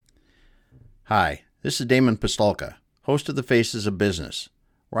Hi, this is Damon Pistolka, host of The Faces of Business,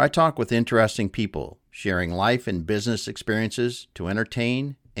 where I talk with interesting people, sharing life and business experiences to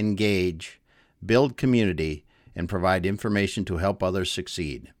entertain, engage, build community, and provide information to help others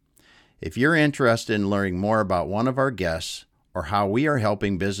succeed. If you're interested in learning more about one of our guests or how we are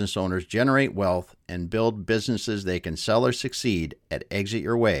helping business owners generate wealth and build businesses they can sell or succeed at Exit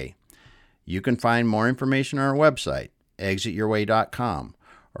Your Way, you can find more information on our website, exityourway.com,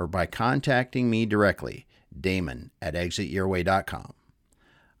 or by contacting me directly, Damon at exityourway.com.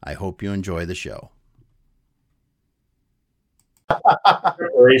 I hope you enjoy the show.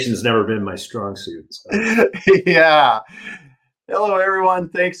 Preparation's never been my strong suit. So. Yeah. Hello, everyone.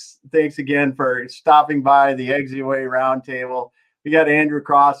 Thanks again for stopping by the Exit Your Way Roundtable. We got Andrew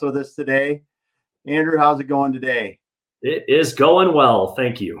Cross with us today. Andrew, how's it going today? It is going well.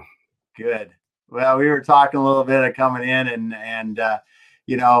 Thank you. Good. Well, we were talking a little bit of coming in and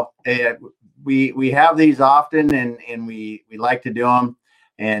you know, we have these often and we like to do them,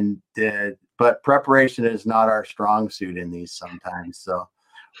 but preparation is not our strong suit in these sometimes. So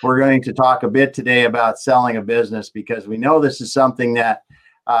we're going to talk a bit today about selling a business, because we know this is something that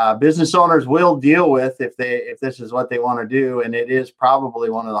business owners will deal with if this is what they want to do, and it is probably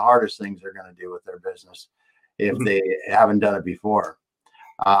one of the hardest things they're going to do with their business if they haven't done it before.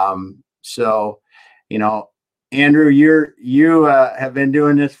 So, you know, Andrew, you have been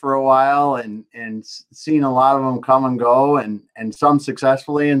doing this for a while and seen a lot of them come and go, and some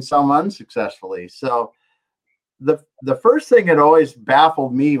successfully and some unsuccessfully. So the first thing that always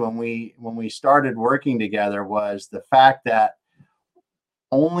baffled me when we started working together was the fact that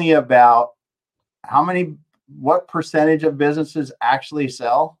only about what percentage of businesses actually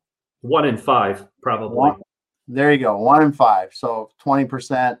sell? 1 in 5, probably. There you go. 1 in 5. So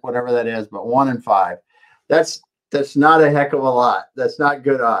 20%, whatever that is, but 1 in 5. That's not a heck of a lot. That's not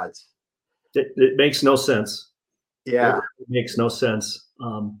good odds. It makes no sense. Yeah. It makes no sense.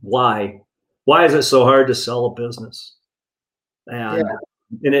 Why? Why is it so hard to sell a business? And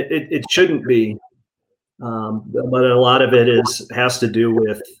it shouldn't be. But a lot of it has to do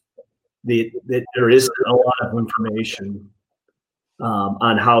with there isn't a lot of information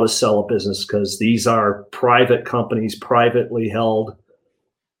on how to sell a business, because these are private companies, privately held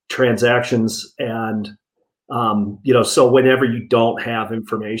transactions, and so whenever you don't have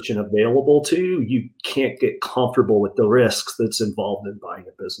information available to you, you can't get comfortable with the risks that's involved in buying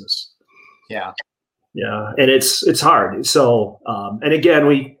a business. Yeah, and it's hard. So and again,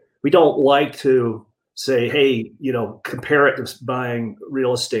 we don't like to say, hey, compare it to buying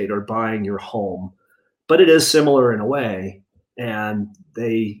real estate or buying your home, but it is similar in a way. And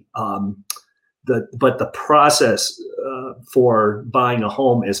but the process for buying a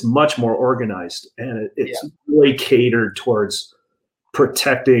home is much more organized, and it's really catered towards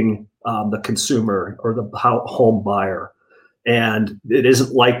protecting the consumer or the home buyer. And it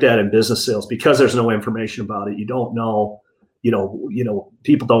isn't like that in business sales, because there's no information about it. You don't know,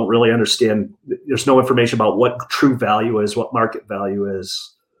 people don't really understand. There's no information about what true value is, what market value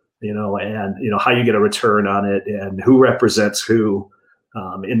is, and how you get a return on it and who represents who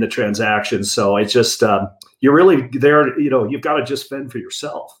in the transaction. So it's just, you're really there, you've got to just fend for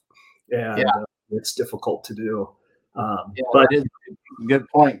yourself, and it's difficult to do. But it is a good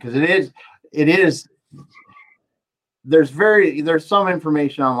point, because it is, there's some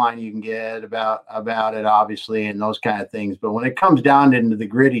information online you can get about it, obviously, and those kind of things. But when it comes down into the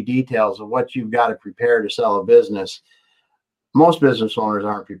gritty details of what you've got to prepare to sell a business, most business owners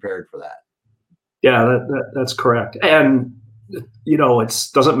aren't prepared for that. Yeah, that's correct. And it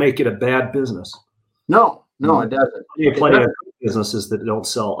doesn't make it a bad business. No, it doesn't. Plenty of businesses that don't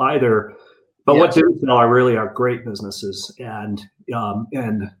sell either, but what do sell are great businesses, and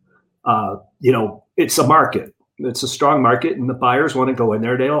it's a market. It's a strong market, and the buyers want to go in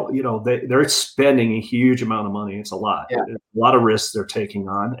there. They're spending a huge amount of money. It's a lot. Yeah. It's a lot of risks they're taking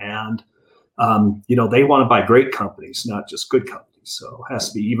on, and they want to buy great companies, not just good companies. So it has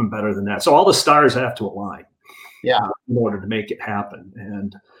to be even better than that. So all the stars have to align. Yeah. In order to make it happen.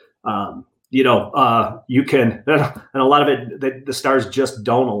 And, you can, and a lot of it, the stars just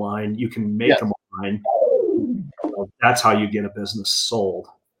don't align. You can make them align. That's how you get a business sold.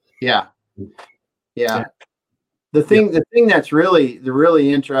 Yeah. The thing that's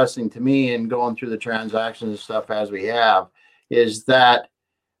really interesting to me in going through the transactions and stuff as we have is that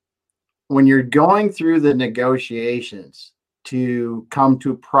when you're going through the negotiations to come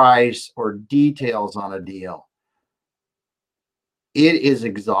to price or details on a deal, it is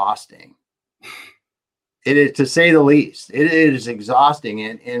exhausting. It is, to say the least. It is exhausting.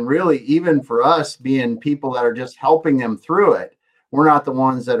 And really, even for us being people that are just helping them through it, we're not the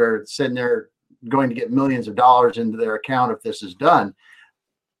ones that are sitting there going to get millions of dollars into their account if this is done.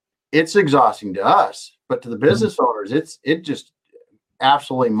 It's exhausting to us, but to the business owners, it just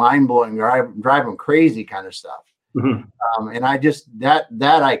absolutely mind blowing, drive them crazy kind of stuff. And I just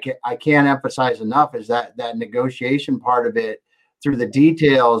I can't emphasize enough is that negotiation part of it through the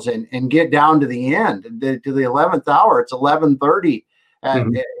details and get down to the end, to the 11th hour. It's 11:30,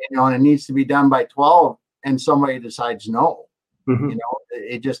 and it needs to be done by 12, and somebody decides no.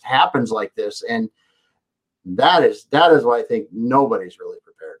 It just happens like this, and that is what I think nobody's really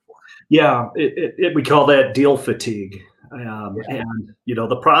prepared for. Yeah, we call that deal fatigue, and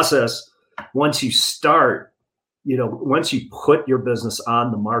the process once you start. Once you put your business on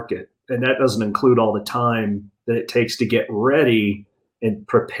the market, and that doesn't include all the time that it takes to get ready and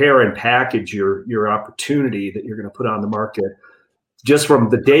prepare and package your opportunity that you're going to put on the market. Just from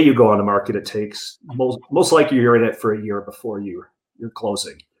the day you go on the market, it takes most likely you're in it for a year before you're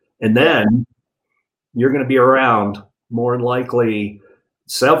closing. And then you're going to be around more than likely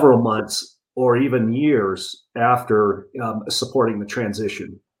several months or even years after supporting the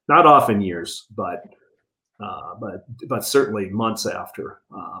transition. Not often years, but certainly months after,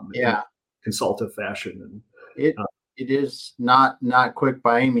 in consultative fashion. And it is not quick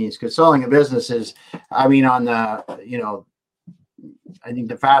by any means, because selling a business is, I think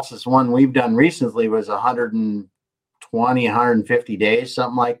the fastest one we've done recently was 120, 150 days,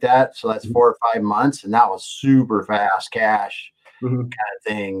 something like that. So that's 4 or 5 months. And that was super fast cash kind of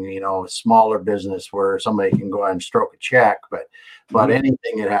thing, smaller business where somebody can go ahead and stroke a check, but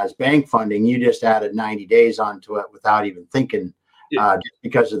anything that has bank funding, you just added 90 days onto it without even thinking, just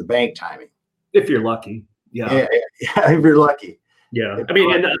because of the bank timing. If you're lucky. Yeah, if you're lucky. Yeah. I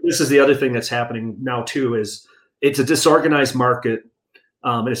mean, and this is the other thing that's happening now too, is it's a disorganized market.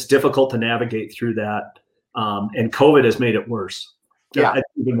 And it's difficult to navigate through that. And COVID has made it worse. Yeah. It's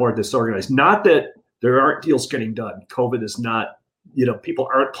even more disorganized. Not that there aren't deals getting done. COVID is not, people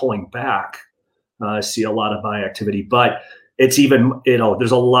aren't pulling back. I see a lot of buy activity, but it's even,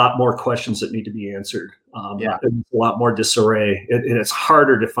 there's a lot more questions that need to be answered. There's a lot more disarray, and it's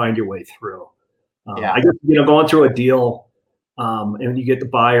harder to find your way through. I guess, going through a deal, and you get the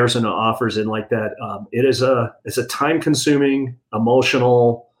buyers and the offers in like that, it's a time consuming,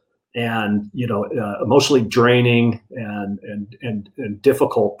 emotional, and emotionally draining and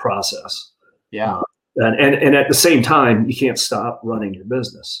difficult process. Yeah. And at the same time, you can't stop running your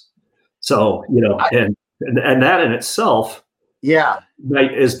business. So, and that in itself,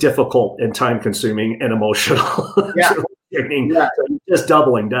 is difficult and time consuming and emotional. Just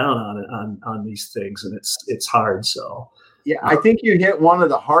doubling down on these things, and it's hard. So I think you hit one of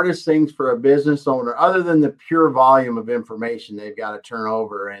the hardest things for a business owner, other than the pure volume of information they've got to turn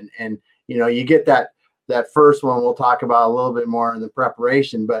over. And you get that first one we'll talk about a little bit more in the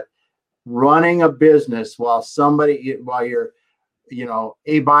preparation, but running a business while you're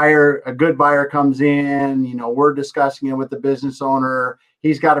a good buyer comes in, we're discussing it with the business owner.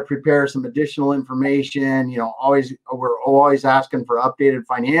 He's got to prepare some additional information. We're always asking for updated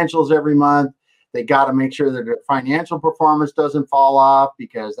financials every month. They got to make sure that their financial performance doesn't fall off,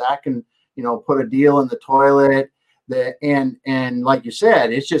 because that can, put a deal in the toilet. And like you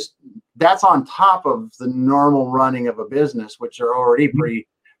said, it's just, that's on top of the normal running of a business, which are already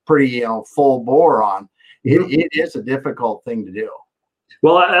pretty full bore on. It is a difficult thing to do.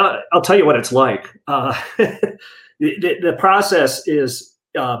 Well, I'll tell you what it's like. The process is,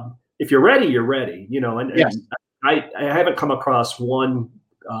 if you're ready, you're ready. And I haven't come across one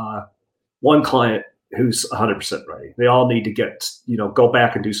client who's 100% ready. They all need to get, go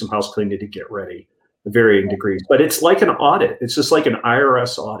back and do some house cleaning to get ready, to varying degrees. But it's like an audit. It's just like an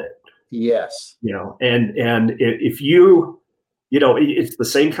IRS audit. Yes. And if you, it's the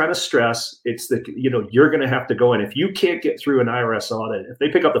same kind of stress. It's you're going to have to go in. If you can't get through an IRS audit, if they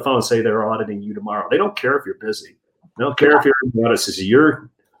pick up the phone and say they're auditing you tomorrow, they don't care if you're busy. They don't care if you're in the audit. Says you're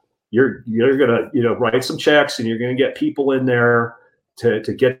going to, write some checks, and you're going to get people in there to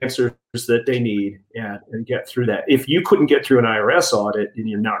get answers that they need and get through that. If you couldn't get through an IRS audit, then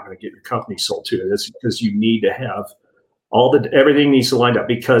you're not going to get your company sold to it. That's because you need to have everything needs to line up,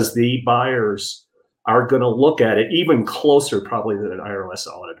 because the buyers are going to look at it even closer probably than an IRS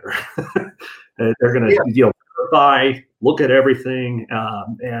auditor. They're going to verify, look at everything.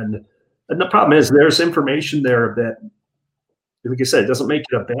 And the problem is there's information there that, like I said, it doesn't make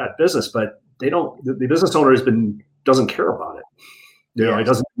it a bad business, but the business owner doesn't care about it. It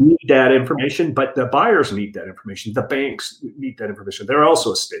doesn't need that information, but the buyers need that information. The banks need that information. They're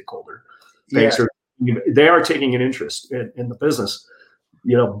also a stakeholder. Banks they are taking an interest in the business,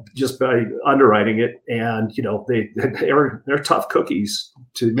 just by underwriting it. And, they're tough cookies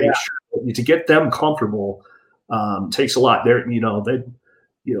to make sure to get them comfortable takes a lot.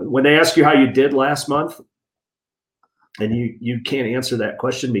 When they ask you how you did last month, and you can't answer that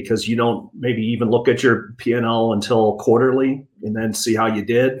question because you don't maybe even look at your P&L until quarterly and then see how you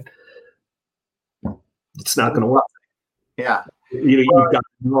did, it's not going to work. Yeah. You've got to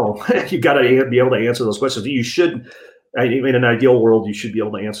know. You've got to be able to answer those questions. You should, in an ideal world, you should be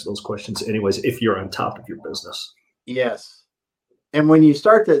able to answer those questions anyways if you're on top of your business. Yes. And when you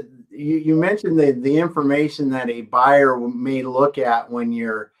start to, you mentioned the information that a buyer may look at when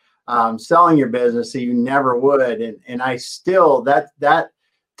you're selling your business that you never would. And I still, that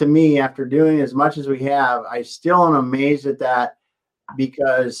to me, after doing as much as we have, I still am amazed at that,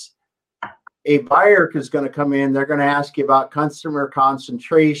 because a buyer is going to come in, they're going to ask you about customer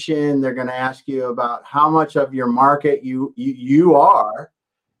concentration. They're going to ask you about how much of your market you are,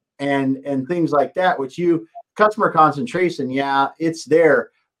 and things like that, which customer concentration, yeah, it's there,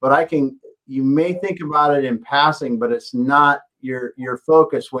 but you may think about it in passing, but it's not your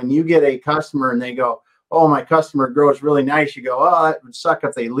focus. When you get a customer and they go, oh, my customer grows really nice, you go, oh, that would suck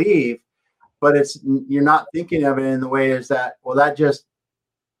if they leave. But you're not thinking of it in the way is that, well, that just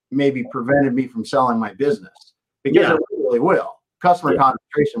maybe prevented me from selling my business, because it really will. Customer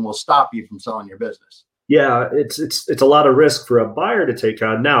concentration will stop you from selling your business. Yeah, it's a lot of risk for a buyer to take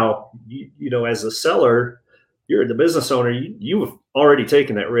on. Now, as a seller, you're the business owner, you've already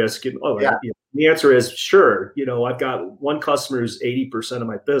taken that risk. The answer is sure. I've got one customer who's 80% of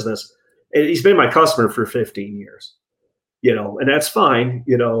my business, and he's been my customer for 15 years, and that's fine,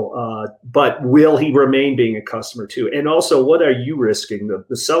 but will he remain being a customer too? And also, what are you risking?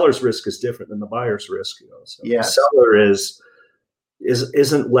 The seller's risk is different than the buyer's risk. So the seller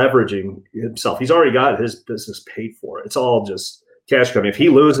isn't leveraging himself. He's already got his business paid for. It's all just cash coming. If he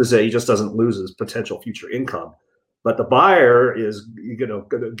loses it, he just doesn't lose his potential future income. But the buyer is get a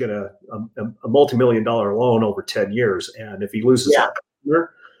multi-million-dollar loan over 10 years, and if he loses that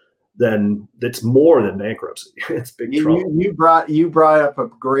customer, then it's more than bankruptcy. It's big trouble. You brought up a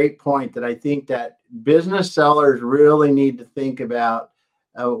great point that I think that business sellers really need to think about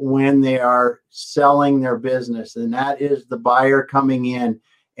when they are selling their business, and that is the buyer coming in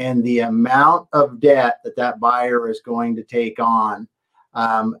and the amount of debt that buyer is going to take on.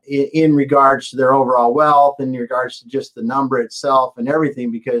 In regards to their overall wealth, in regards to just the number itself and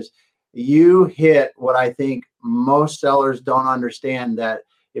everything, because you hit what I think most sellers don't understand, that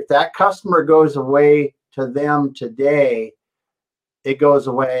if that customer goes away to them today, it goes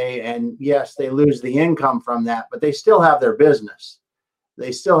away, and yes, they lose the income from that, but they still have their business.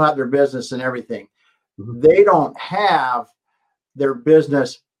 They still have their business and everything. Mm-hmm. They don't have their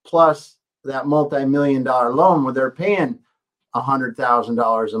business plus that multi-million-dollar loan where they're paying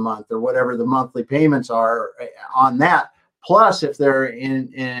 $100,000 a month or whatever the monthly payments are on that. Plus, if they're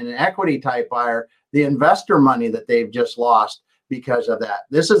in an equity type buyer, the investor money that they've just lost because of that.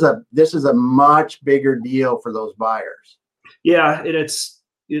 This is a much bigger deal for those buyers. Yeah, and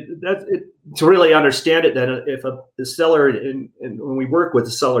to really understand it, then if the seller, and when we work with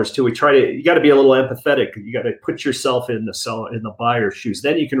the sellers too, you got to be a little empathetic. You got to put yourself in the buyer's shoes.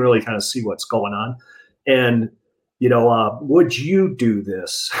 Then you can really kind of see what's going on. And would you do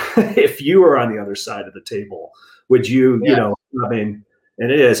this if you were on the other side of the table? Would you, and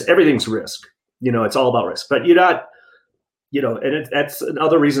everything's risk, it's all about risk, but you're not, and that's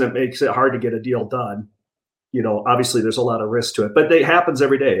another reason it makes it hard to get a deal done. Obviously there's a lot of risk to it, but it happens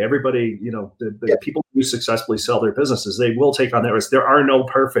every day. Everybody, the people who successfully sell their businesses, they will take on that risk. There are no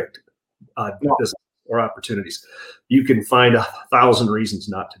perfect business or opportunities. You can find 1,000 reasons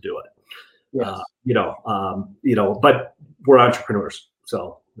not to do it. Yes. But we're entrepreneurs.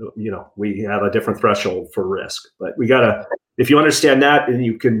 So, we have a different threshold for risk, but if you understand that, and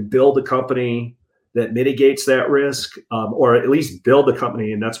you can build a company that mitigates that risk, or at least build a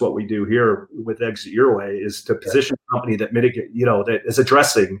company. And that's what we do here with Exit Your Way, is to position a company that that is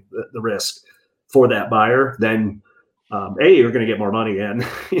addressing the risk for that buyer. Then, you're going to get more money in, and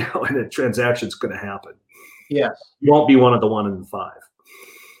the transaction's going to happen. Yes. You won't be one of the 1 in 5.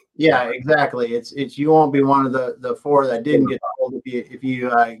 Yeah, exactly. It's you won't be one of the 4 that didn't get sold if you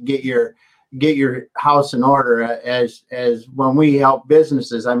get your house in order. As when we help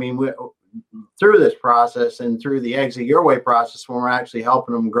businesses, I mean, through this process and through the Exit Your Way process, when we're actually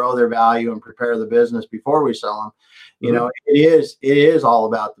helping them grow their value and prepare the business before we sell them, it is all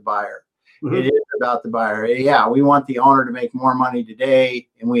about the buyer. Mm-hmm. It is about the buyer. Yeah, we want the owner to make more money today,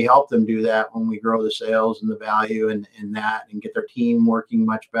 and we help them do that when we grow the sales and the value and that, and get their team working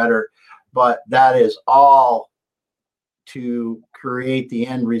much better. But that is all to create the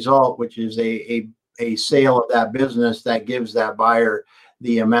end result, which is a sale of that business that gives that buyer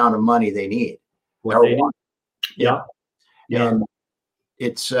the amount of money they need. What they need. Yeah. And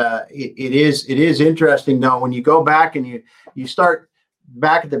it's it is interesting though when you go back and you start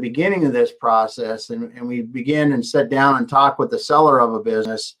back at the beginning of this process and we begin and sit down and talk with the seller of a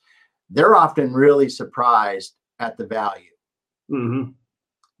business, they're often really surprised at the value. Mm-hmm.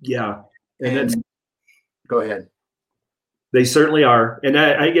 Yeah. And go ahead. They certainly are. And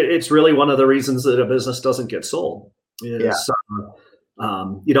I get, it's really one of the reasons that a business doesn't get sold is,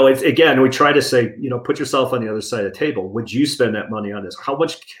 it's, again, we try to say, put yourself on the other side of the table. Would you spend that money on this? How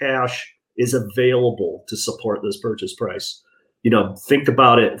much cash is available to support this purchase price? Think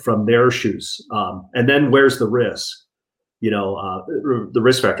about it from their shoes. And then where's the risk? The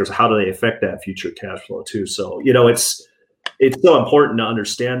risk factors, how do they affect that future cash flow too? So, it's so important to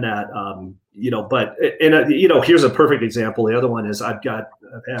understand that, here's a perfect example. The other one is I've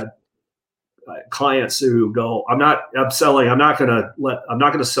had clients who go, I'm not going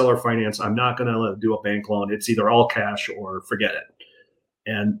to seller finance. I'm not going to do a bank loan. It's either all cash or forget it.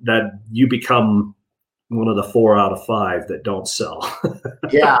 And that you become one of the 4 out of 5 that don't sell.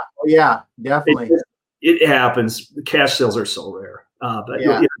 Yeah, definitely. It happens. Cash sales are so rare, but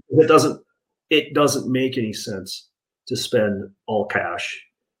it doesn't make any sense to spend all cash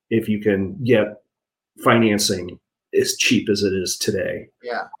if you can get financing as cheap as it is today.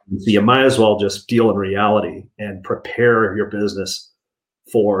 Yeah. So you might as well just deal in reality and prepare your business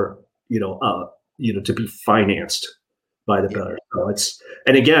for, to be financed by the better. So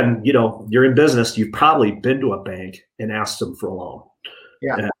and again, you're in business, you've probably been to a bank and asked them for a loan.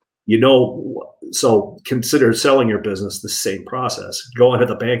 Yeah. And so consider selling your business the same process. Going to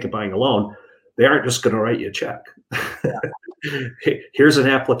the bank and buying a loan, they aren't just going to write you a check. Yeah. Here's an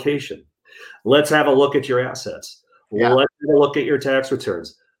application. Let's have a look at your assets. Yeah. Let's have a look at your tax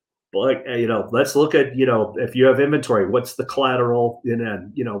returns. But, let's look at, if you have inventory, what's the collateral? And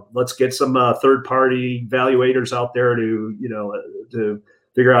then, let's get some third-party valuators out there to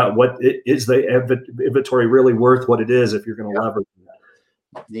figure out what is the inventory really worth what it is if you're going to leverage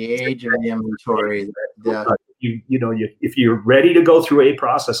that. The age of the inventory. If you're ready to go through a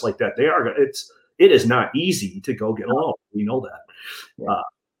process like that, it is not easy to go get a loan. We know that.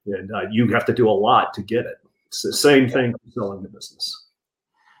 Yeah. You have to do a lot to get it. It's the same thing for selling the business.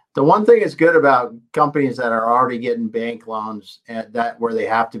 The one thing that's good about companies that are already getting bank loans where they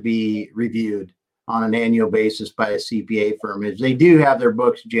have to be reviewed on an annual basis by a CPA firm is they do have their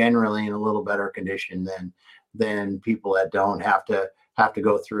books generally in a little better condition than people that don't have to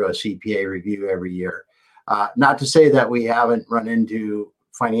go through a CPA review every year. Not to say that we haven't run into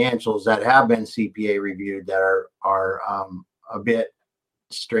financials that have been CPA reviewed that are a bit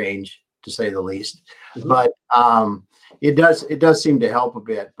strange, to say the least. Mm-hmm. But it does seem to help a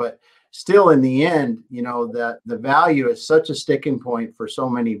bit. But still, in the end, that the value is such a sticking point for so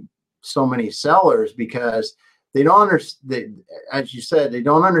many sellers because they don't understand. As you said, they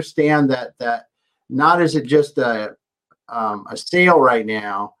don't understand that not is it just a sale right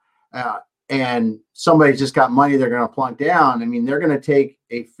now. And somebody's just got money they're going to plunk down. I mean, they're going to take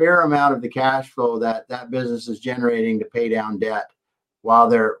a fair amount of the cash flow that business is generating to pay down debt while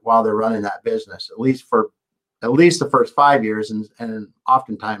they're running that business, at least the first 5 years and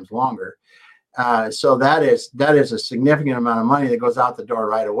oftentimes longer. So that is a significant amount of money that goes out the door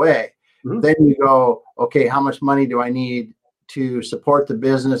right away. Mm-hmm. Then you go, okay, how much money do I need to support the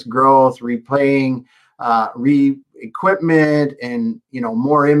business growth, repaying, equipment and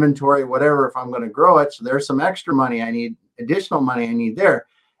more inventory, whatever, if I'm going to grow it. So there's some extra money additional money I need there.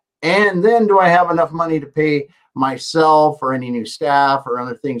 And then do I have enough money to pay myself or any new staff or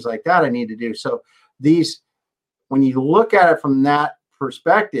other things like that I need to do? So when you look at it from that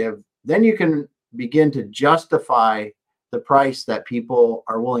perspective, then you can begin to justify the price that people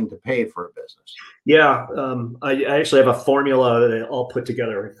are willing to pay for a business. Yeah. I actually have a formula that I'll put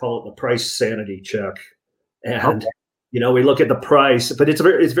together. I call it the price sanity check. And, we look at the price, but it's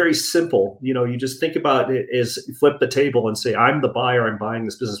very simple. You just think about it as flip the table and say, I'm the buyer, I'm buying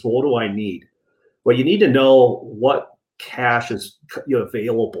this business. Well, what do I need? Well, you need to know what cash is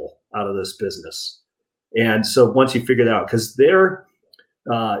available out of this business. And so once you figure that out, because they're,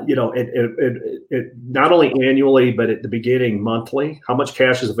 it not only annually, but at the beginning, monthly, how much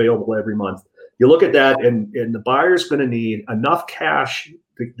cash is available every month. You look at that and the buyer's going to need enough cash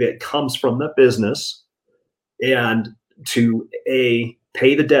that comes from the business and to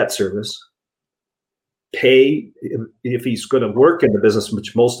pay the debt service, pay if he's going to work in the business,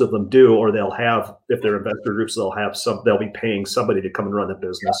 which most of them do, or they'll have, if they're investor groups, they'll be paying somebody to come and run the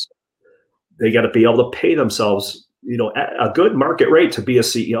business. They got to be able to pay themselves, a good market rate to be a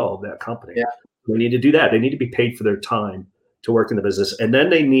CEO of that company. Yeah. They need to do that. They need to be paid for their time. to work in the business, and then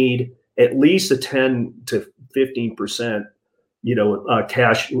they need at least a 10 to 15%,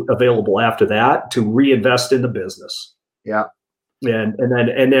 cash available after that to reinvest in the business. Yeah. And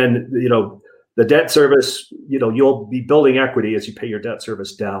then the debt service, you'll be building equity as you pay your debt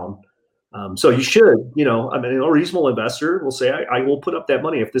service down. So you should, a reasonable investor will say, I will put up that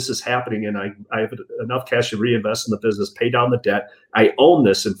money if this is happening and I have enough cash to reinvest in the business, pay down the debt. I own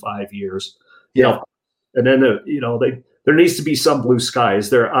this in 5 years. And then there needs to be some blue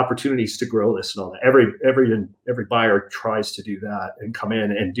skies. There are opportunities to grow this and all that. Every buyer tries to do that and come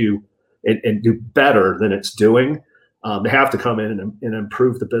in and do better than it's doing. They have to come in and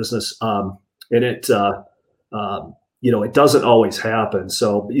improve the business. It doesn't always happen.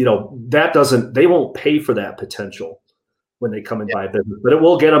 So, they won't pay for that potential when they come and buy a business, but it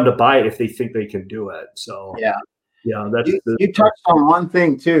will get them to buy it if they think they can do it. So, you touched on one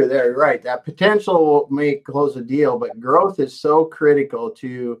thing too there, right? That potential will make close a deal, but growth is so critical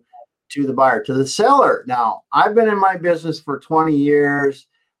to the buyer, to the seller. Now, I've been in my business for 20 years.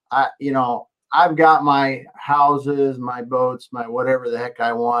 I've got my houses, my boats, my whatever the heck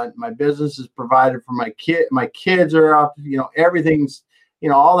I want. My business is provided for my kid. My kids are up, everything's,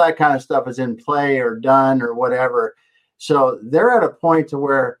 all that kind of stuff is in play or done or whatever. So they're at a point to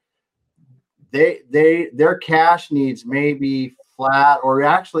where their cash needs may be flat or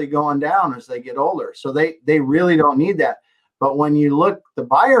actually going down as they get older. So they really don't need that. But when you look, the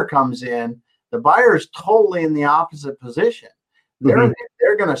buyer comes in, the buyer is totally in the opposite position.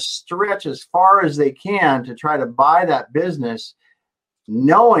 They're going to stretch as far as they can to try to buy that business,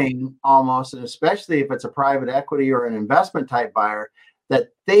 knowing almost, and especially if it's a private equity or an investment type buyer, that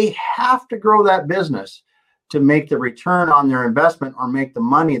they have to grow that business to make the return on their investment or make the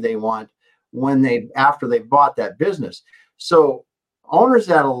money they want after they've bought that business. So owners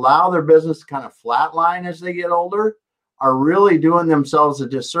that allow their business to kind of flatline as they get older are really doing themselves a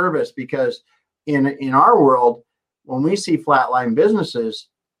disservice, because in our world, when we see flatline businesses,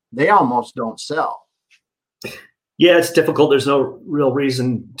 they almost don't sell. Yeah, it's difficult. There's no real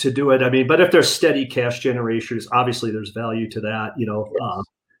reason to do it. I mean, but if there's steady cash generations, obviously there's value to that,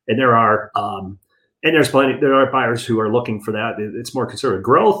 and there are buyers who are looking for that. It's more conservative.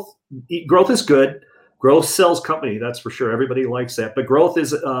 Growth is good. Growth sells company. That's for sure. Everybody likes that, but growth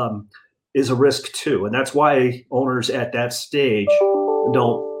is a risk too. And that's why owners at that stage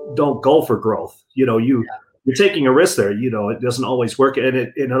don't go for growth. You're taking a risk there. It doesn't always work, and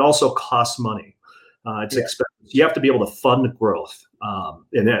it also costs money. It's expensive. You have to be able to fund growth,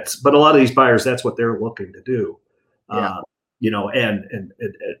 but a lot of these buyers, that's what they're looking to do. And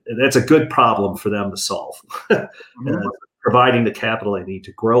that's a good problem for them to solve. Providing the capital they need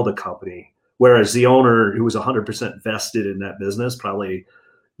to grow the company, whereas the owner who is 100% vested in that business probably,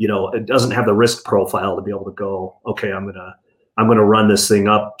 it doesn't have the risk profile to be able to go, okay, I'm gonna run this thing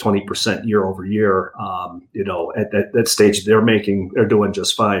up 20% year over year. At that stage, they're doing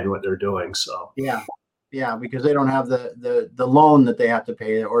just fine what they're doing. So yeah, because they don't have the loan that they have to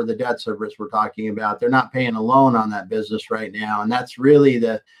pay, or the debt service we're talking about. They're not paying a loan on that business right now, and that's really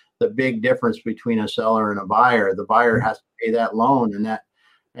the big difference between a seller and a buyer. The buyer has to pay that loan,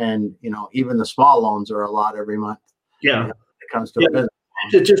 and even the small loans are a lot every month. Yeah, when it comes to a business.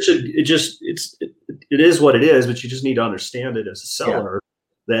 It is what it is, but you just need to understand it as a seller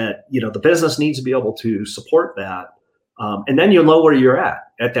that the business needs to be able to support that, and then you'll know where you're at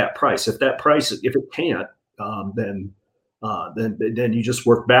that price. If it can't, then you just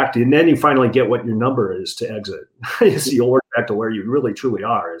work back to, and then you finally get what your number is to exit. So you'll work back to where you really truly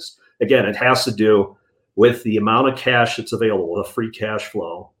are. Again, it has to do with the amount of cash that's available, the free cash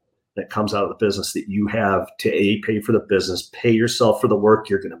flow that comes out of the business that you have to pay for the business, pay yourself for the work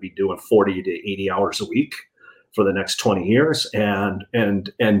you're going to be doing 40 to 80 hours a week for the next 20 years. And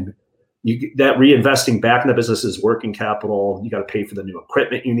that reinvesting back in the business is working capital. You got to pay for the new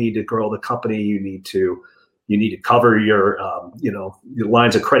equipment you need to grow the company. You need to cover your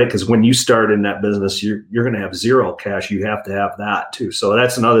lines of credit, because when you start in that business, you're going to have zero cash. You have to have that too. So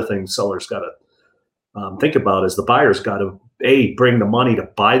that's another thing sellers got to think about, is the buyer's got to bring the money to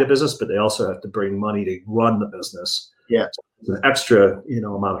buy the business, but they also have to bring money to run the business. Yeah, so it's an extra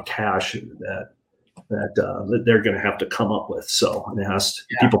amount of cash that they're going to have to come up with. So it has to,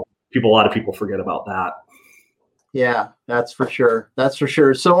 a lot of people forget about that. Yeah, that's for sure. That's for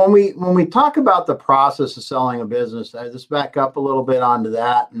sure. So when we talk about the process of selling a business, I just back up a little bit onto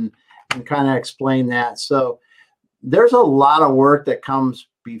that and kind of explain that. So there's a lot of work that comes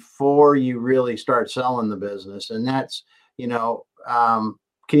before you really start selling the business, and that's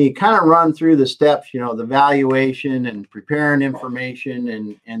can you kind of run through the steps, the valuation and preparing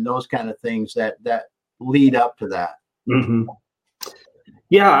information and those kind of things that lead up to that? Mm-hmm.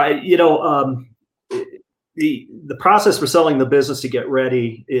 Yeah, the process for selling the business to get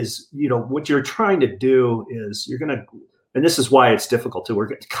ready is, what you're trying to do is and this is why it's difficult to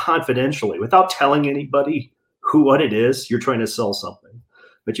work confidentially without telling anybody what it is. You're trying to sell something,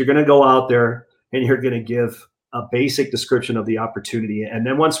 but you're going to go out there and you're going to give a basic description of the opportunity. And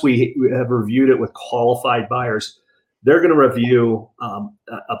then once we have reviewed it with qualified buyers, they're going to review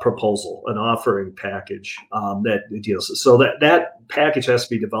a proposal, an offering package that deals. So that package has to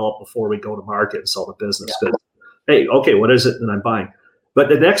be developed before we go to market and sell the business. Yeah. Hey, okay, what is it that I'm buying? But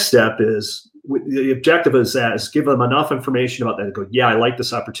the next step is, the objective is give them enough information about that to go, yeah, I like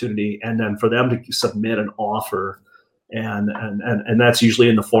this opportunity, and then for them to submit an offer, and that's usually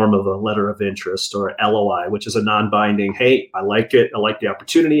in the form of a letter of interest or LOI, which is a non-binding. Hey, I like it. I like the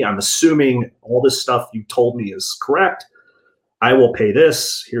opportunity. I'm assuming all this stuff you told me is correct. I will pay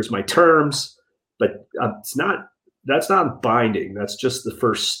this. Here's my terms. But that's not binding. That's just the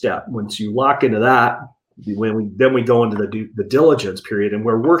first step. Once you lock into that, then we go into the diligence period, and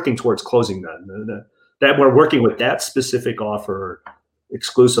we're working towards closing that we're working with that specific offer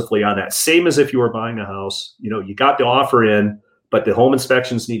exclusively on that. Same as if you were buying a house. You got the offer in, but the home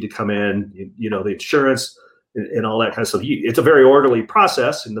inspections need to come in, the insurance and all that kind of stuff. It's a very orderly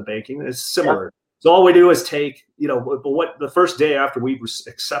process in the banking. It's similar. Yeah. So all we do is take, but the first day after we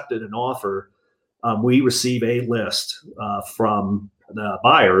accepted an offer, we receive a list from the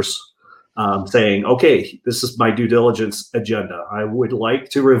buyers saying, okay, this is my due diligence agenda. I would like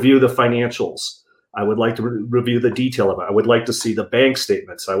to review the financials. I would like to review the detail of it. I would like to see the bank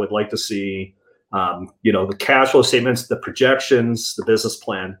statements. I would like to see, the cash flow statements, the projections, the business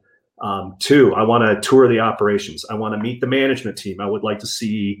plan. 2, I want to tour the operations. I want to meet the management team. I would like to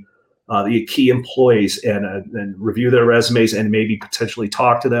see the key employees and review their resumes and maybe potentially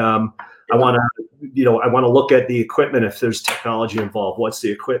talk to them. I want to look at the equipment. If there's technology involved, what's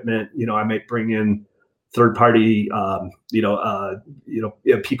the equipment? I might bring in third party,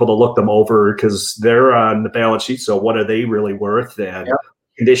 people to look them over because they're on the balance sheet. So what are they really worth, and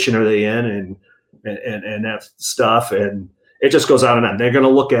condition are they in, and that stuff. And it just goes on and on. They're going to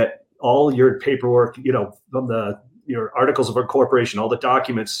look at all your paperwork, from your articles of incorporation, all the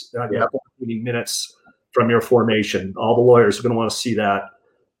documents, meeting minutes from your formation. All the lawyers are going to want to see that,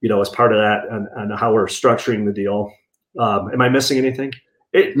 as part of that, and how we're structuring the deal. Am I missing anything?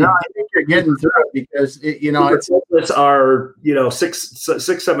 No, I think you're getting through it because it's our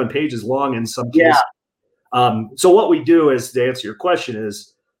 6-7 pages long in some cases. Yeah. So what we do is, to answer your question,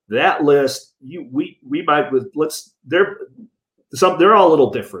 is that list we might they're all a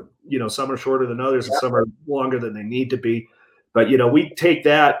little different. Some are shorter than others, and some are longer than they need to be. But we take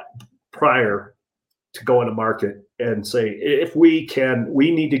that prior to go into market and say, if we can,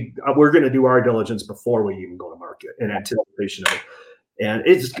 we're going to do our diligence before we even go to market in anticipation of it. And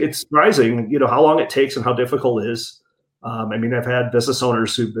it's surprising, how long it takes and how difficult it is. I've had business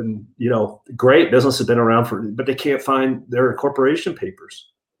owners who've been, great business, have been around but they can't find their incorporation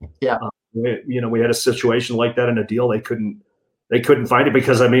papers. Yeah. We had a situation like that in a deal. They couldn't find it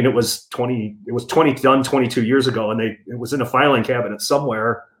because, it was 22 years ago, and it was in a filing cabinet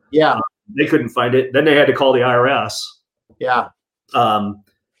somewhere. Yeah. They couldn't find it. Then they had to call the IRS. Yeah.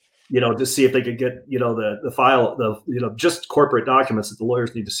 To see if they could get, the file, just corporate documents that the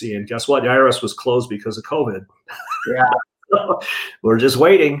lawyers need to see. And guess what? The IRS was closed because of COVID. Yeah. So we're just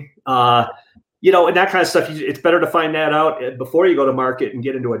waiting. And that kind of stuff. It's better to find that out before you go to market and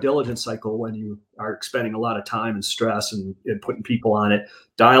get into a diligence cycle when you are expending a lot of time and stress and putting people on it.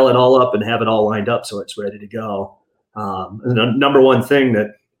 Dial it all up and have it all lined up so it's ready to go. And the number one thing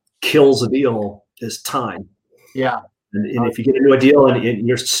that kills a deal is time. Yeah. And if you get into a deal and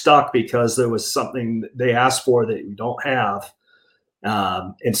you're stuck because there was something they asked for that you don't have,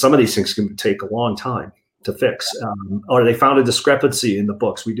 and some of these things can take a long time to fix, or they found a discrepancy in the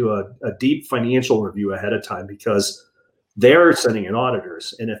books. We do a deep financial review ahead of time because they're sending in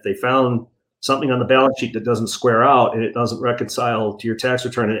auditors. And if they found something on the balance sheet that doesn't square out and it doesn't reconcile to your tax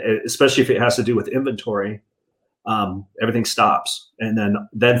return, especially if it has to do with inventory, everything stops. And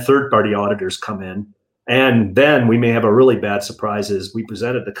then third-party auditors come in. And then we may have a really bad surprise is we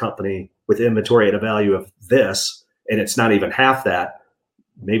presented the company with inventory at a value of this, and it's not even half that.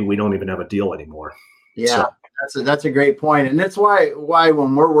 Maybe we don't even have a deal anymore. Yeah, so that's a great point. And that's why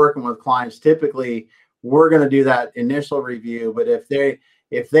when we're working with clients, typically we're going to do that initial review. But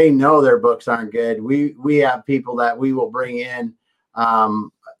if they know their books aren't good, we have people that we will bring in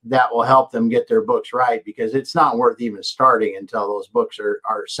that will help them get their books right, because it's not worth even starting until those books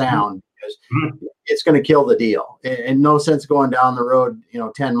are sound. Because it's going to kill the deal. And no sense going down the road,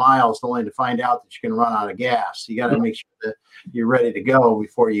 10 miles only to find out that you're going to run out of gas. You got to make sure that you're ready to go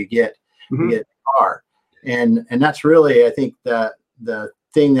before you get the car. And that's really, I think, the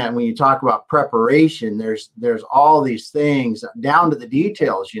thing that when you talk about preparation, there's all these things down to the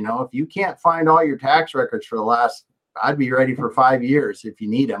details. If you can't find all your tax records for the last, I'd be ready for 5 years if you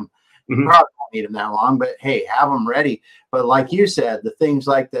need them. You probably won't need them that long, but hey, have them ready. But like you said, the things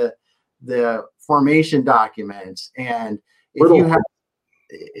like the formation documents, and if you have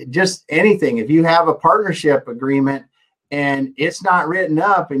just anything, if you have a partnership agreement and it's not written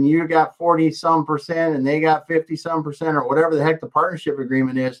up and you got 40-some% and they got 50-some% or whatever the heck the partnership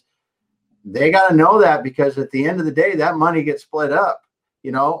agreement is, they got to know that, because at the end of the day, that money gets split up,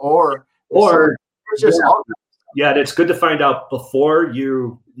 or it's just yeah, it's good to find out before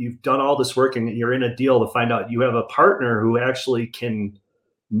you've done all this work and you're in a deal, to find out you have a partner who actually can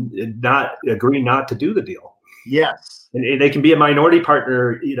not agree not to do the deal. Yes. And they can be a minority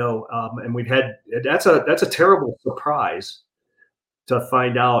partner, and we've had, that's a terrible surprise to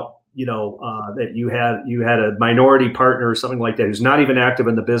find out, that you had a minority partner or something like that who's not even active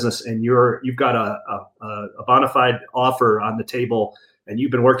in the business, and you've got a bona fide offer on the table, and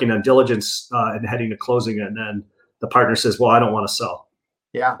you've been working on diligence and heading to closing, and then the partner says, "Well, I don't want to sell."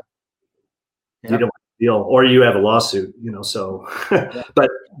 Yeah. You don't want to deal, or you have a lawsuit, So, but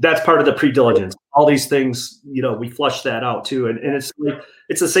that's part of the pre-diligence. All these things, we flush that out too, and it's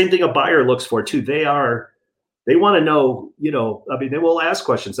the same thing a buyer looks for too. They want to know, they will ask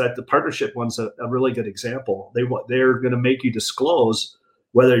questions. That the partnership one's a really good example. They're going to make you disclose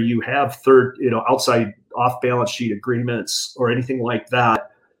whether you have outside off balance sheet agreements or anything like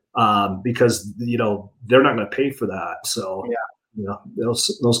that, because they're not going to pay for that. So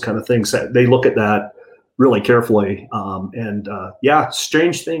those kind of things, that they look at that really carefully, and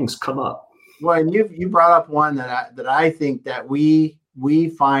strange things come up. Well, and you brought up one that I think that we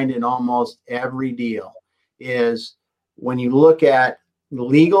find in almost every deal is when you look at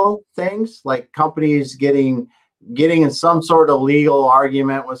legal things, like companies getting in some sort of legal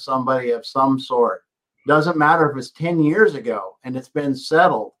argument with somebody of some sort. Doesn't matter if it's 10 years ago and it's been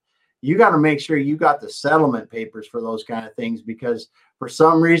settled. You got to make sure you got the settlement papers for those kind of things, because for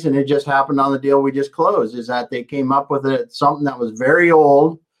some reason it just happened on the deal we just closed, is that they came up with something that was very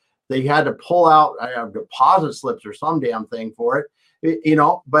old. They had to pull out deposit slips or some damn thing for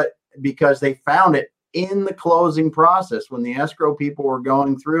it, but because they found it in the closing process when the escrow people were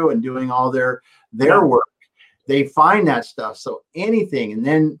going through and doing all their work. They find that stuff. So anything. And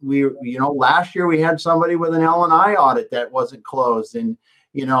then last year we had somebody with an L&I audit that wasn't closed, and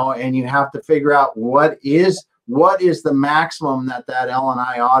and you have to figure out what is the maximum that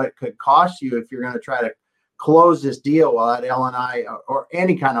L&I audit could cost you if you're going to try to close this deal while that L&I or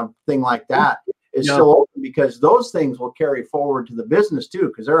any kind of thing like that is still open, because those things will carry forward to the business too,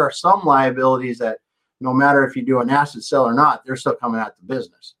 because there are some liabilities that no matter if you do an asset sale or not, they're still coming at the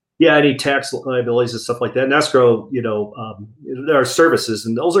business. Yeah, any tax liabilities and stuff like that. And escrow, there are services,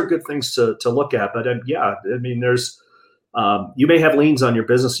 and those are good things to look at. But there's you may have liens on your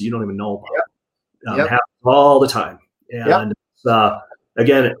business that you don't even know about. Happens all the time. And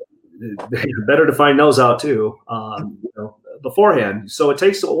again, it's better to find those out too, beforehand. So it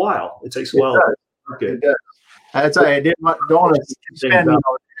takes a while. It takes a while. Okay. That's why I don't want to spend an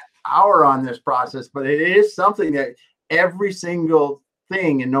hour on this process, but it is something that every single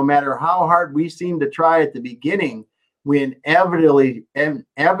thing, and no matter how hard we seem to try at the beginning, we inevitably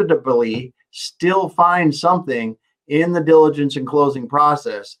still find something in the diligence and closing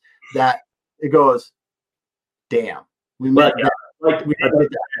process that it goes, damn, I've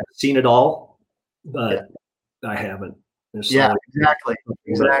seen it all, but I haven't. Exactly.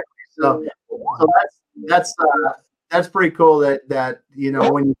 So that's pretty cool that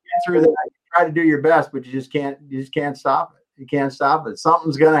when you get through that, you try to do your best, but you just can't stop it. You can't stop it.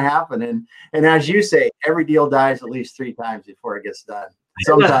 Something's going to happen. And as you say, every deal dies at least 3 times before it gets done.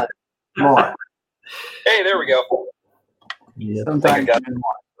 Sometimes more. Hey, there we go. Yeah. Sometimes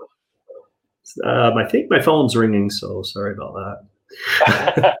more. I think my phone's ringing, so sorry about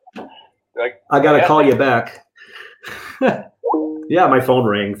that. I got to call you back. Yeah, my phone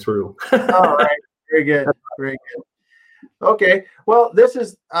rang through. All right. Very good. Very good. Okay. Well, this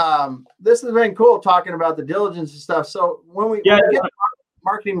has been cool talking about the diligence and stuff. So when we get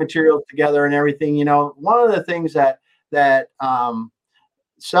marketing materials together and everything, one of the things that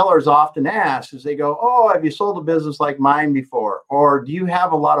sellers often ask is they go, "Oh, have you sold a business like mine before? Or do you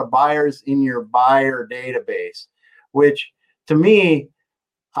have a lot of buyers in your buyer database?" Which to me,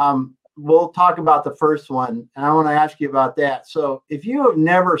 we'll talk about the first one, and I want to ask you about that. So if you have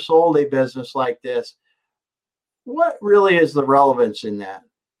never sold a business like this, what really is the relevance in that?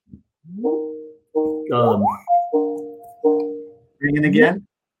 Ringing again?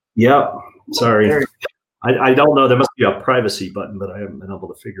 Yep. Sorry. I don't know. There must be a privacy button, but I haven't been able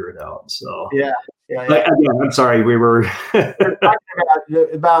to figure it out. So yeah. But again, I'm sorry. We were talking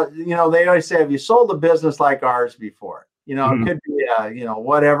about they always say, have you sold a business like ours before? It could be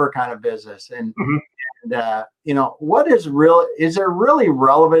whatever kind of business, and what is real? Is there really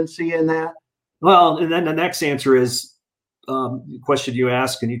relevancy in that? Well, and then the next answer is the question you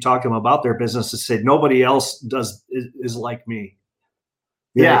ask, and you talk to them about their business, and say nobody else is like me.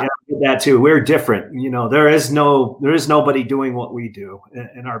 Yeah, that too. We're different. There is nobody doing what we do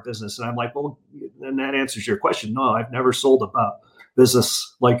in our business. And I'm like, well, and that answers your question. No, I've never sold a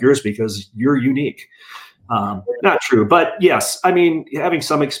business like yours because you're unique. Not true, but yes, I mean, having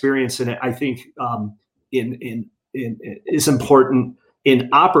some experience in it, I think, in is important in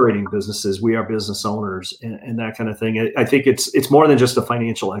operating businesses. We are business owners and that kind of thing. I think it's more than just a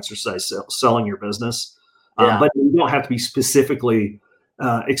financial exercise, selling your business, but you don't have to be specifically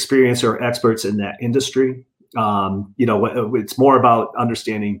experienced or experts in that industry. It's more about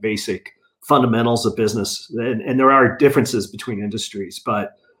understanding basic fundamentals of business, and there are differences between industries,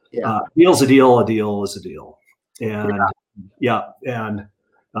 but deal's a deal is a deal. And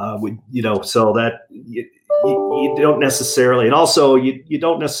so that you don't necessarily, and also you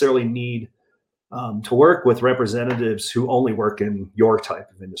don't necessarily need to work with representatives who only work in your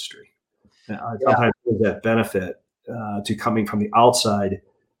type of industry. Sometimes there's that benefit to coming from the outside,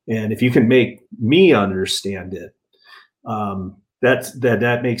 and if you can make me understand it,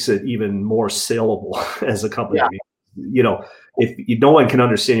 that makes it even more saleable as a company. If no one can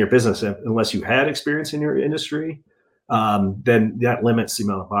understand your business unless you had experience in your industry, then that limits the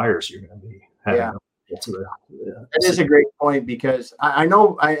amount of buyers you're going to be having. That is a great point, because I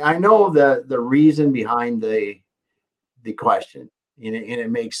know the reason behind the question. And it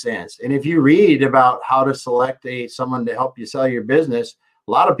makes sense. And if you read about how to select someone to help you sell your business,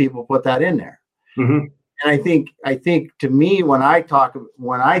 a lot of people put that in there. Mm-hmm. And I think to me, when I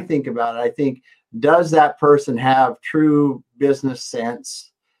think about it, I think, does that person have true business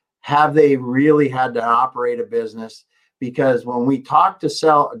sense? Have they really had to operate a business? Because when we talk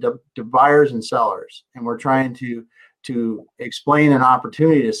to buyers and sellers, and we're trying to explain an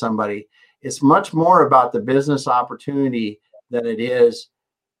opportunity to somebody, it's much more about the business opportunity than it is,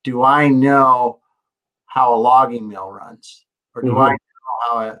 do I know how a logging mill runs, or do I know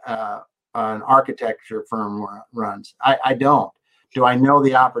how an architecture firm runs? I don't. Do I know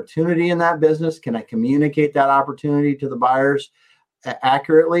the opportunity in that business? Can I communicate that opportunity to the buyers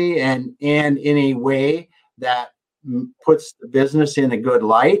accurately and in a way that puts the business in a good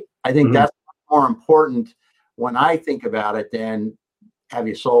light? I think that's more important when I think about it than have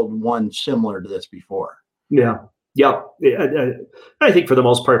you sold one similar to this before. Yeah. I think for the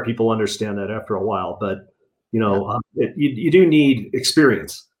most part, people understand that after a while, but you do need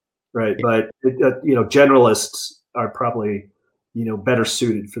experience, right? But generalists are probably better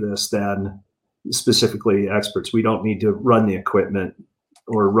suited for this than specifically experts. We don't need to run the equipment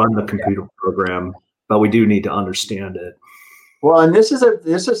or run the computer program, but we do need to understand it. Well, and this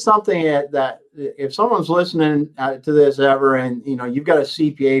is something that if someone's listening to this ever, and you've got a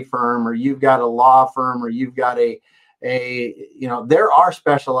CPA firm, or you've got a law firm, or you've got there are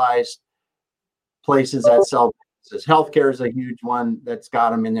specialized places that sell businesses. Healthcare is a huge one that's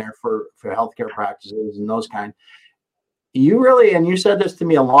got them in there for healthcare practices and those kind. And you said this to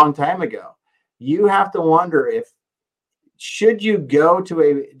me a long time ago, you have to wonder should you go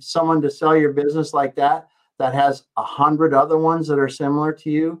to someone to sell your business like that has 100 other ones that are similar to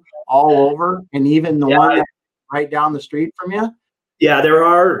you all over, and even the one that's right down the street from you? Yeah, there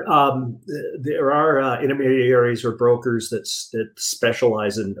are intermediaries or brokers that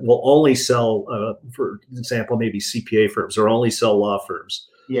specialize in, will only sell, for example, maybe CPA firms, or only sell law firms.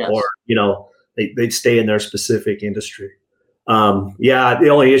 Yes. Or they stay in their specific industry. The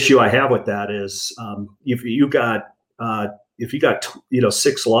only issue I have with that is if you got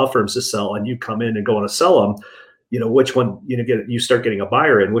 6 law firms to sell, and you come in and go to sell them, which one you start getting a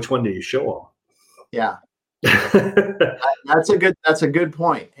buyer in, which one do you show them? Yeah. That's a good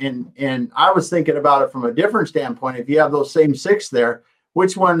point. And I was thinking about it from a different standpoint. If you have those same 6 there,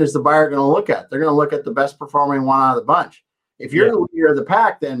 which one is the buyer going to look at? They're going to look at the best performing one out of the bunch. If you're the leader of the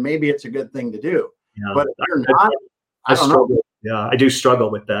pack, then maybe it's a good thing to do. Yeah. But if you're not, I don't know. Yeah, I do struggle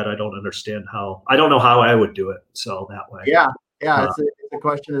with that. I don't understand I don't know how I would do it. So that way. Yeah. It's a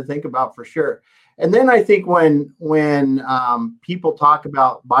question to think about for sure. And then I think when people talk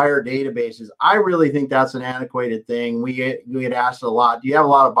about buyer databases, I really think that's an antiquated thing. We get asked a lot, do you have a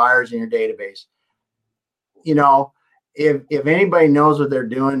lot of buyers in your database? You know, if anybody knows what they're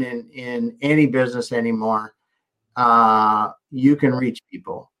doing in any business anymore, you can reach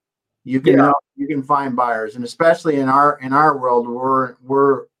people. You can you can find buyers, and especially in our world,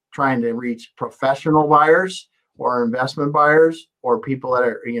 we're trying to reach professional buyers or investment buyers or people that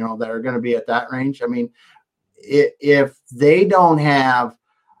are going to be at that range. I mean, if they don't have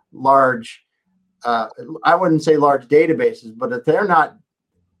large, I wouldn't say large databases, but if they're not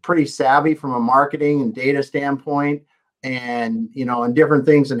pretty savvy from a marketing and data standpoint, and and different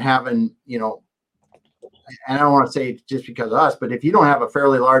things, and having and I don't want to say just because of us, but if you don't have a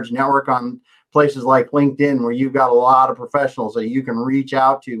fairly large network on places like LinkedIn, where you've got a lot of professionals that you can reach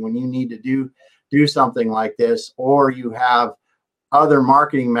out to when you need to do something like this, or you have other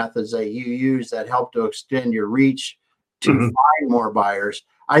marketing methods that you use that help to extend your reach to find more buyers,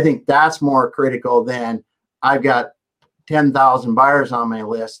 I think that's more critical than I've got 10,000 buyers on my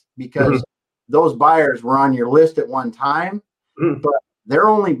list, because those buyers were on your list at one time, but they're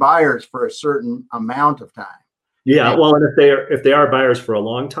only buyers for a certain amount of time. Yeah, well, and if they are buyers for a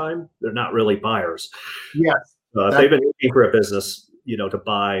long time, they're not really buyers. Yes, if they've been looking for a business, to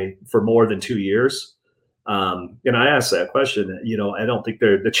buy for more than 2 years, and I asked that question. I don't think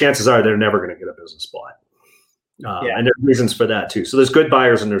the chances are they're never going to get a business bought. And there's reasons for that too. So there's good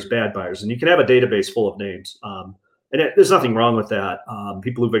buyers and there's bad buyers, and you can have a database full of names. There's nothing wrong with that.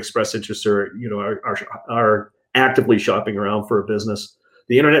 People who've expressed interest are actively shopping around for a business.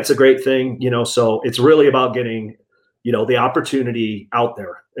 The internet's a great thing, so it's really about getting, the opportunity out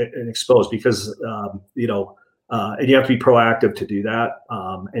there and exposed, because, and you have to be proactive to do that.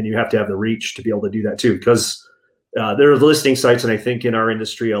 And you have to have the reach to be able to do that too, because there are listing sites. And I think in our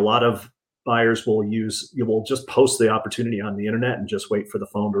industry, a lot of buyers will just post the opportunity on the internet and just wait for the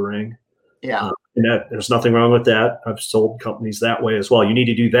phone to ring. Yeah. And there's nothing wrong with that. I've sold companies that way as well. You need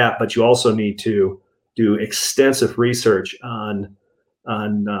to do that, but you also need to do extensive research on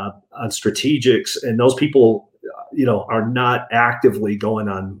strategics, and those people, are not actively going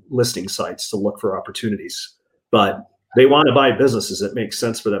on listing sites to look for opportunities, but they want to buy businesses. It makes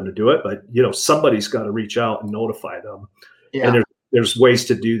sense for them to do it, but somebody's got to reach out and notify them. Yeah. And there's ways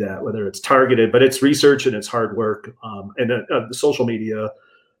to do that, whether it's targeted, but it's research and it's hard work, and the social media,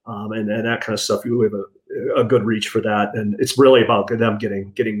 and that kind of stuff. You have a good reach for that, and it's really about them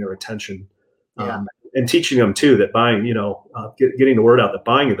getting their attention. And teaching them too that buying, getting the word out that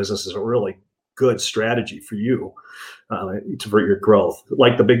buying a business is a really good strategy for you, for your growth,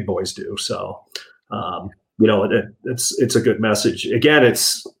 like the big boys do. So, it's a good message. Again,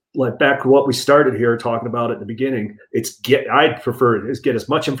 it's like back to what we started here talking about at the beginning. I'd prefer is get as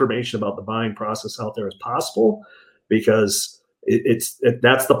much information about the buying process out there as possible, because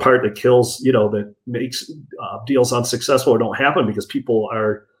that's the part that kills, that makes deals unsuccessful or don't happen, because people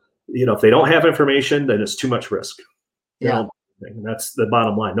are, if they don't have information, then it's too much risk. Yeah. And that's the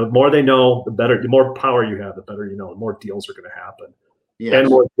bottom line. The more they know, the better, the more power you have, the better, the more deals are going to happen. Yes. And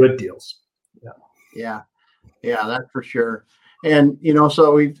more good deals. Yeah, that's for sure. And,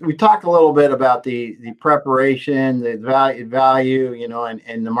 so we talked a little bit about the preparation, the value,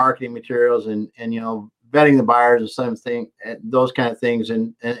 and the marketing materials, and vetting the buyers and something, those kind of things,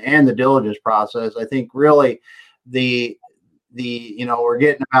 and the diligence process. I think really we're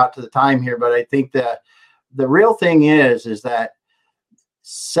getting about to the time here, but I think that the real thing is that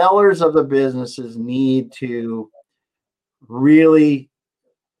sellers of the businesses need to really,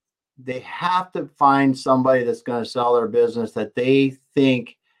 they have to find somebody that's going to sell their business that they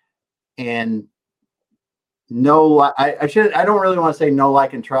think and know. I don't really want to say know,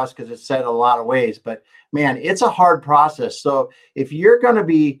 like, and trust, because it's said a lot of ways, but man, it's a hard process. So if you're going to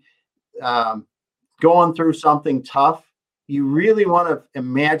be going through something tough, you really want to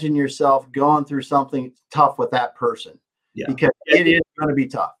imagine yourself going through something tough with that person, because it is going to be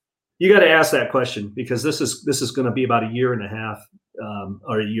tough. You got to ask that question, because this is going to be about a year and a half,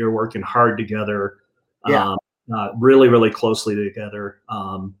 or a year working hard together, really, really closely together.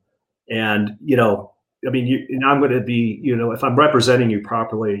 And I'm going to be, if I'm representing you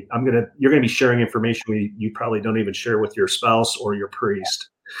properly, you're going to be sharing information you probably don't even share with your spouse or your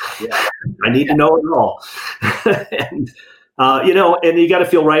priest. Yeah, I need to know it all. And and you got to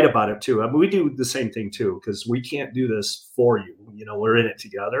feel right about it too. I mean, we do the same thing too, because we can't do this for you. We're in it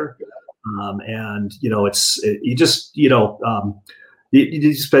together.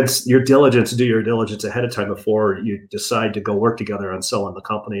 You spend your diligence, do your diligence ahead of time before you decide to go work together on selling the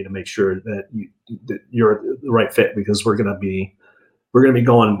company, to make sure that you're the right fit, because we're going to be we're going to be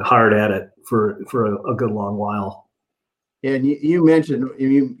going hard at it for a good long while. And you mentioned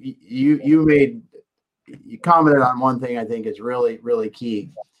you commented on one thing I think is really, really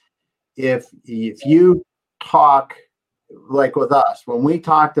key. If you talk like with us, when we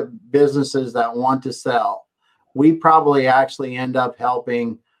talk to businesses that want to sell, we probably actually end up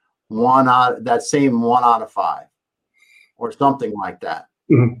helping one out of 5 or something like that,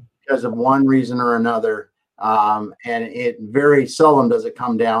 because of one reason or another. And it very seldom does it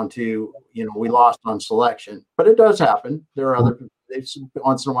come down to, we lost on selection, but it does happen. There are other,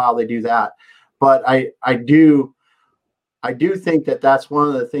 once in a while they do that. But I do think that that's one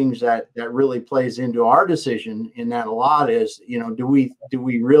of the things that really plays into our decision in that a lot is, do we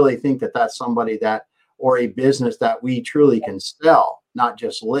really think that that's somebody that, or a business that we truly can sell, not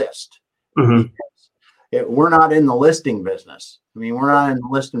just list? We're not in the listing business. I mean, we're not in the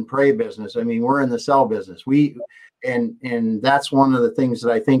list and pray business. I mean, we're in the sell business. And that's one of the things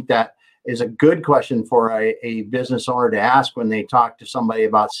that I think that is a good question for a business owner to ask when they talk to somebody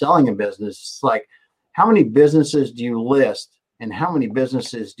about selling a business. It's like, how many businesses do you list and how many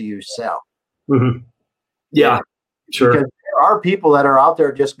businesses do you sell? Yeah, sure. Because there are people that are out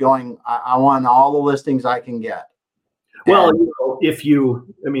there just going, I want all the listings I can get. Well,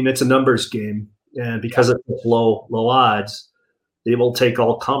 it's a numbers game, and because it's low odds, they will take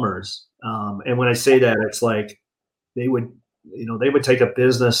all comers. And when I say that, it's like they would take a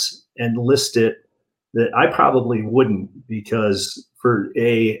business and list it that I probably wouldn't, because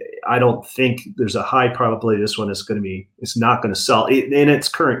I don't think there's a high probability this one it's not going to sell in its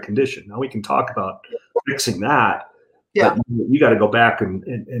current condition. Now we can talk about fixing that. Yeah. But you got to go back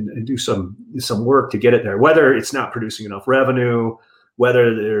and do some work to get it there, whether it's not producing enough revenue,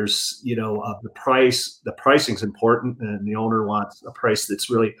 whether there's, the pricing's important and the owner wants a price that's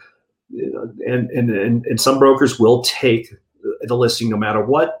really, and some brokers will take the listing no matter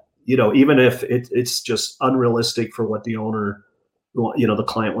what, even if it's just unrealistic for what the owner, the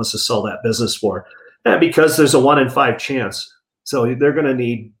client wants to sell that business for. And because there's a 1 in 5 chance. So they're going to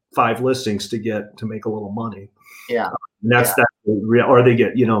need 5 listings to make a little money. Yeah. And that's real, or they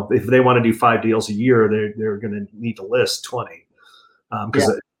get, if they want to do 5 deals a year, they're going to need to list 20.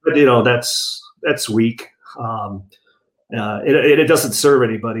 That's weak. It doesn't serve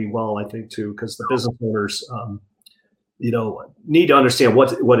anybody well, I think, too, because the business owners, need to understand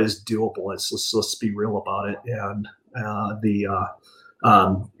what is doable. Let's be real about it, and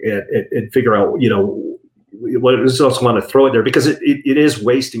and figure out, what it is. Also want to throw it there because it is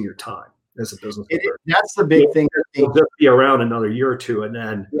wasting your time as a business owner. That's the big thing. You'll just be around another year or two, and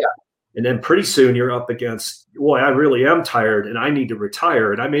then pretty soon you're up against, boy, I really am tired and I need to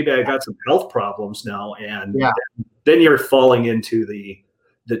retire, and I got some health problems now, and then you're falling into the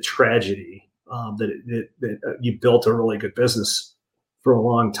tragedy that you built a really good business for a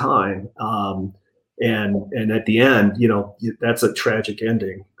long time, and at the end, that's a tragic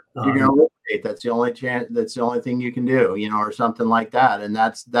ending. You're going to liquidate. That's the only chance. That's the only thing you can do, or something like that. And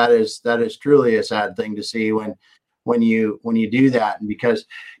that is truly a sad thing to see when you do that, and because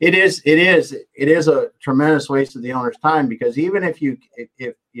it is a tremendous waste of the owner's time, because even if you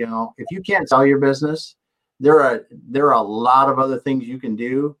can't sell your business, there are a lot of other things you can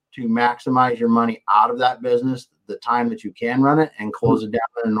do to maximize your money out of that business, the time that you can run it, and close it down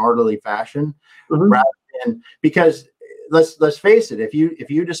in an orderly fashion, rather than, because let's face it, if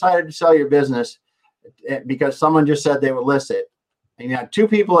you decided to sell your business because someone just said they would list it, and you had 2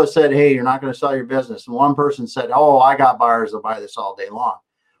 people that said, hey, you're not going to sell your business, and one person said, oh, I got buyers that buy this all day long.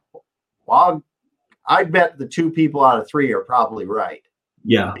 Well, I bet the 2 people out of 3 are probably right.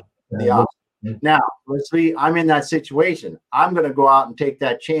 Yeah. Now, let's see, I'm in that situation. I'm going to go out and take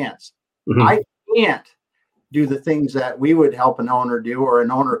that chance. I can't do the things that we would help an owner do, or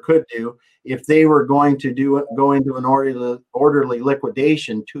an owner could do, if they were going to go into an orderly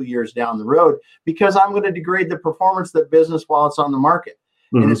liquidation 2 years down the road, because I'm going to degrade the performance of the business while it's on the market,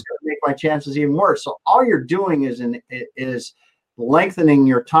 and it's going to make my chances even worse. So all you're doing is lengthening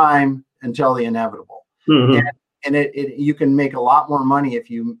your time until the inevitable. And you can make a lot more money if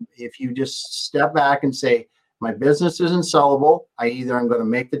you just step back and say, my business isn't sellable. I'm going to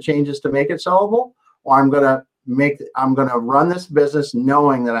make the changes to make it sellable, or I'm going to run this business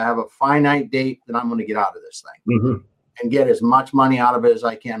knowing that I have a finite date that I'm going to get out of this thing and get as much money out of it as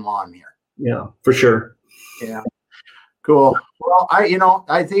I can while I'm here. Yeah, for sure. Yeah. Cool. Well,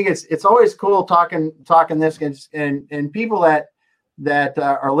 I think it's always cool talking this, and people that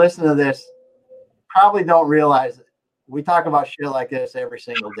are listening to this probably don't realize that we talk about shit like this every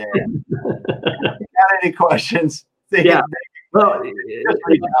single day. If you got any questions? Yeah. Well,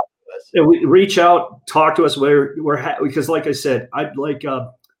 us. Yeah, we reach out, talk to us. Because, like I said, I'd like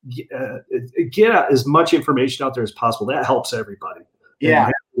get as much information out there as possible. That helps everybody.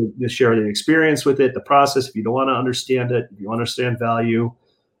 Yeah, to share the experience with it, the process. If you don't want to understand it, if you understand value,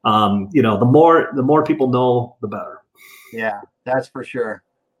 the more people know, the better. Yeah, that's for sure.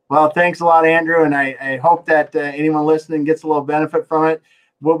 Well, thanks a lot, Andrew, and I hope that anyone listening gets a little benefit from it.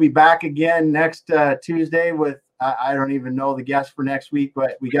 We'll be back again next Tuesday with I don't even know the guests for next week,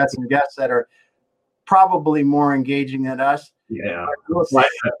 but we got some guests that are probably more engaging than us. Yeah, we'll see.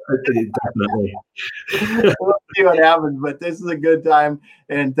 Definitely. We'll see what happens, but this is a good time,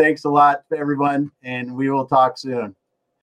 and thanks a lot, everyone, and we will talk soon.